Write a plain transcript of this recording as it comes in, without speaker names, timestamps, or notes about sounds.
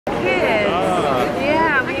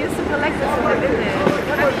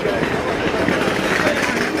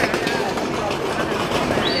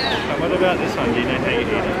What about this one? Do you know how you eat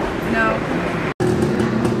it? No.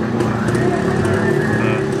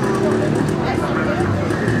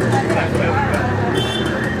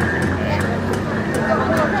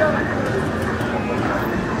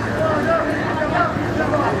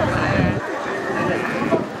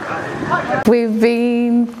 We've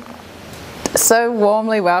been so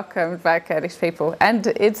warmly welcomed by Kurdish people, and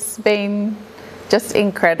it's been just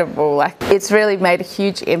incredible. Like, it's really made a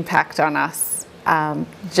huge impact on us,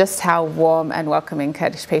 just how warm and welcoming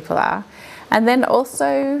Kurdish people are. And then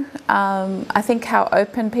also, I think how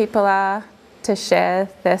open people are to share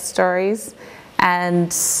their stories,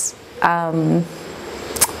 and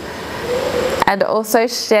also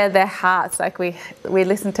share their hearts. Like, we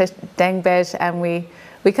listen to Dengbej and we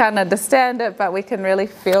can't understand it, but we can really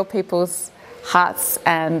feel people's hearts,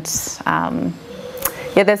 and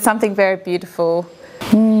yeah, there's something very beautiful.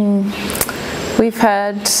 We've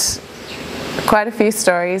heard quite a few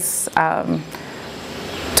stories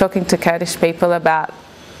talking to Kurdish people about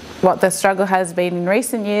what the struggle has been in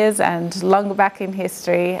recent years and longer back in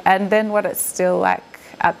history, and then what it's still like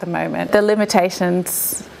at the moment. The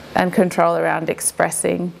limitations and control around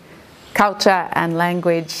expressing culture and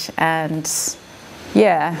language, and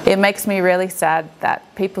yeah, it makes me really sad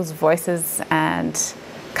that people's voices and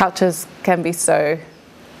cultures can be so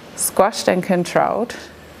squashed and controlled.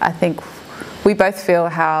 I think we both feel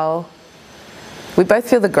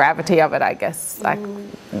the gravity of it, I guess. Like,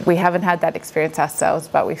 we haven't had that experience ourselves,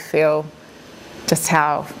 but we feel just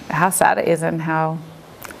how sad it is and how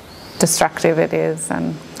destructive it is.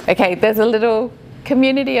 And okay, there's a little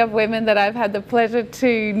community of women that I've had the pleasure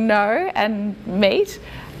to know and meet,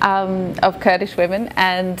 of Kurdish women,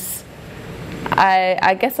 and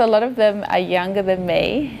I guess a lot of them are younger than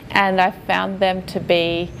me, and I found them to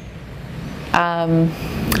be,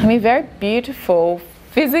 very beautiful,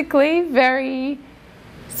 physically, very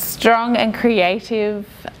strong and creative,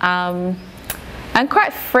 and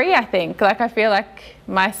quite free, I think. Like, I feel like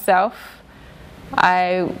myself,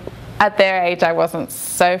 at their age, I wasn't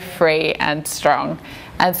so free and strong,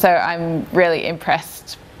 and so I'm really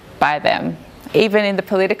impressed by them. Even in the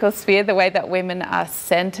political sphere, the way that women are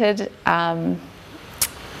centred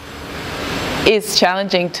is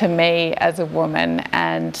challenging to me as a woman,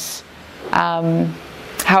 and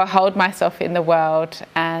how I hold myself in the world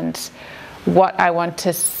and what I want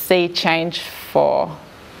to see change for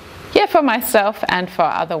myself and for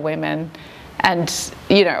other women, and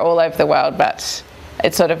all over the world. But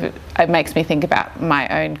it makes me think about my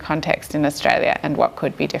own context in Australia and what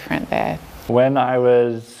could be different there. When I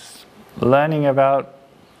was learning about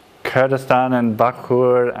Kurdistan and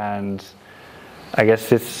Bakur and I guess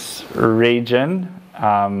this region,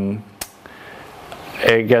 I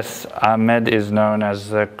guess Amed'E is known as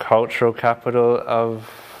the cultural capital of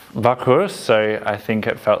Bakur, so I think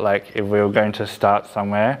it felt like if we were going to start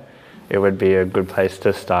somewhere, it would be a good place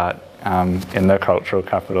to start in the cultural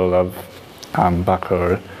capital of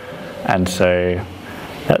Bakur, and so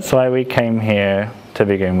that's why we came here to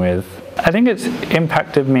begin with. I think it's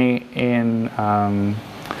impacted me in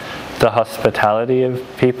the hospitality of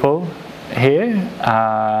people here.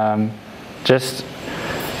 Just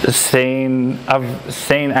I've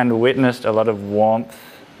seen and witnessed a lot of warmth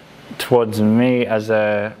towards me as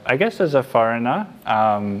a foreigner,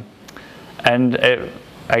 and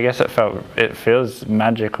it feels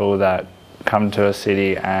magical that come to a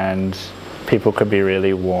city and people could be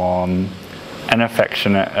really warm and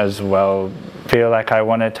affectionate as well. Feel like I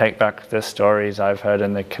want to take back the stories I've heard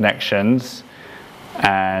and the connections,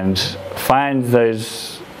 and find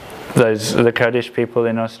the Kurdish people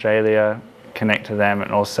in Australia, connect to them,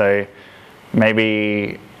 and also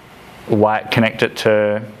maybe connect it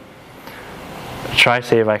to, try to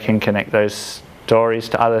see if I can connect those stories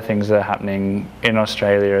to other things that are happening in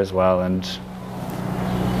Australia as well, and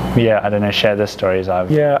yeah, I don't know, share the stories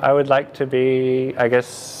I've... Yeah, I would like to be, I guess,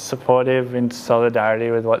 supportive in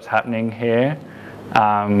solidarity with what's happening here.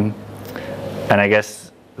 And I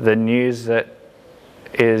guess the news that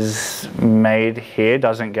is made here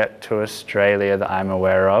doesn't get to Australia that I'm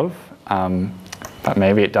aware of. But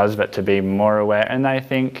maybe it does, but to be more aware. And I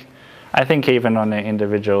think even on an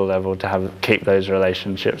individual level, to keep those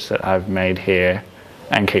relationships that I've made here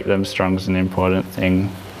and keep them strong is an important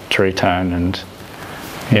thing to return. And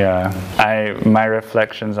yeah, my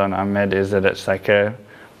reflections on Amed'E is that it's like a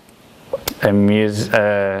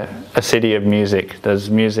city of music. There's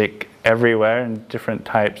music everywhere in different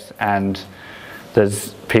types, and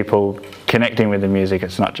there's people connecting with the music.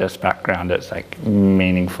 It's not just background, it's like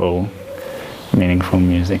meaningful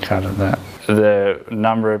music out of that. The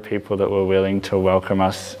number of people that were willing to welcome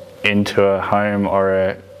us into a home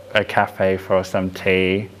or a cafe for some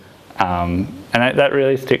tea, That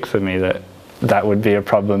really sticks with me, that would be a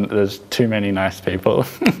problem. There's too many nice people.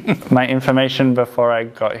 My information before I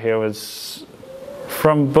got here was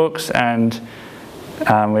from books, and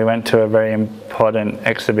we went to a very important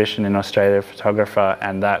exhibition in Australia, photographer,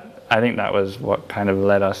 and I think that was what kind of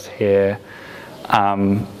led us here.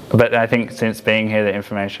 But I think since being here, the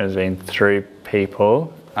information has been through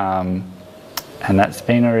people, and that's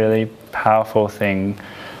been a really powerful thing.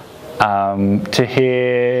 To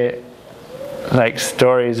hear like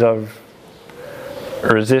stories of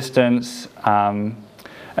resistance, and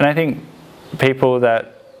I think people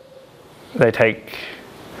that they take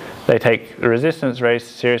the resistance very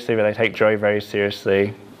seriously, but they take joy very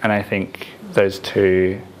seriously, and I think those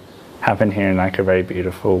two happen here in like a very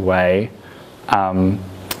beautiful way. And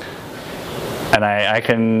I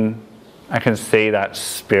can see that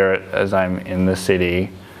spirit as I'm in the city,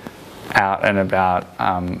 out and about,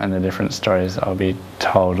 and the different stories I'll be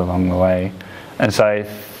told along the way. And so,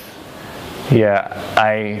 yeah,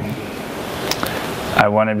 I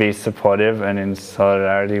want to be supportive and in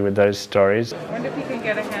solidarity with those stories. I wonder if you can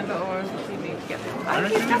get a handle, or if you need to get it. I don't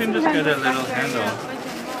know if you can just get a little handle.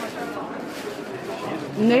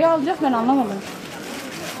 Neyi alacak ben anlamadım.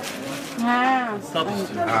 Ha.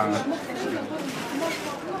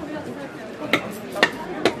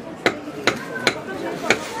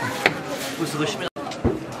 Bu sıkışma.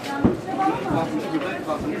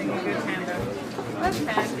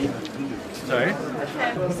 Sorry?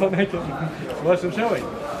 What's the showing?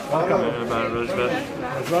 Welcome.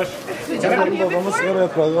 Rush.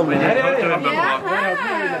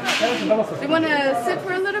 You want to sit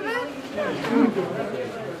for a little bit?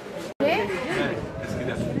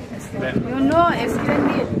 You know, eskiden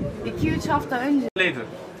değil. 2-3 hafta önce. Later.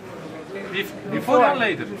 Before or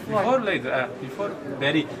later? Before later. Before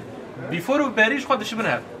berry. Before berry خود شو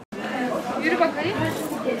بنها؟ Yürü bakayım.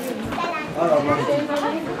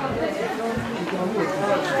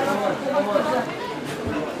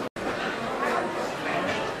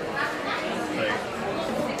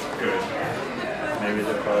 Good. Maybe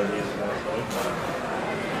the quality is not good.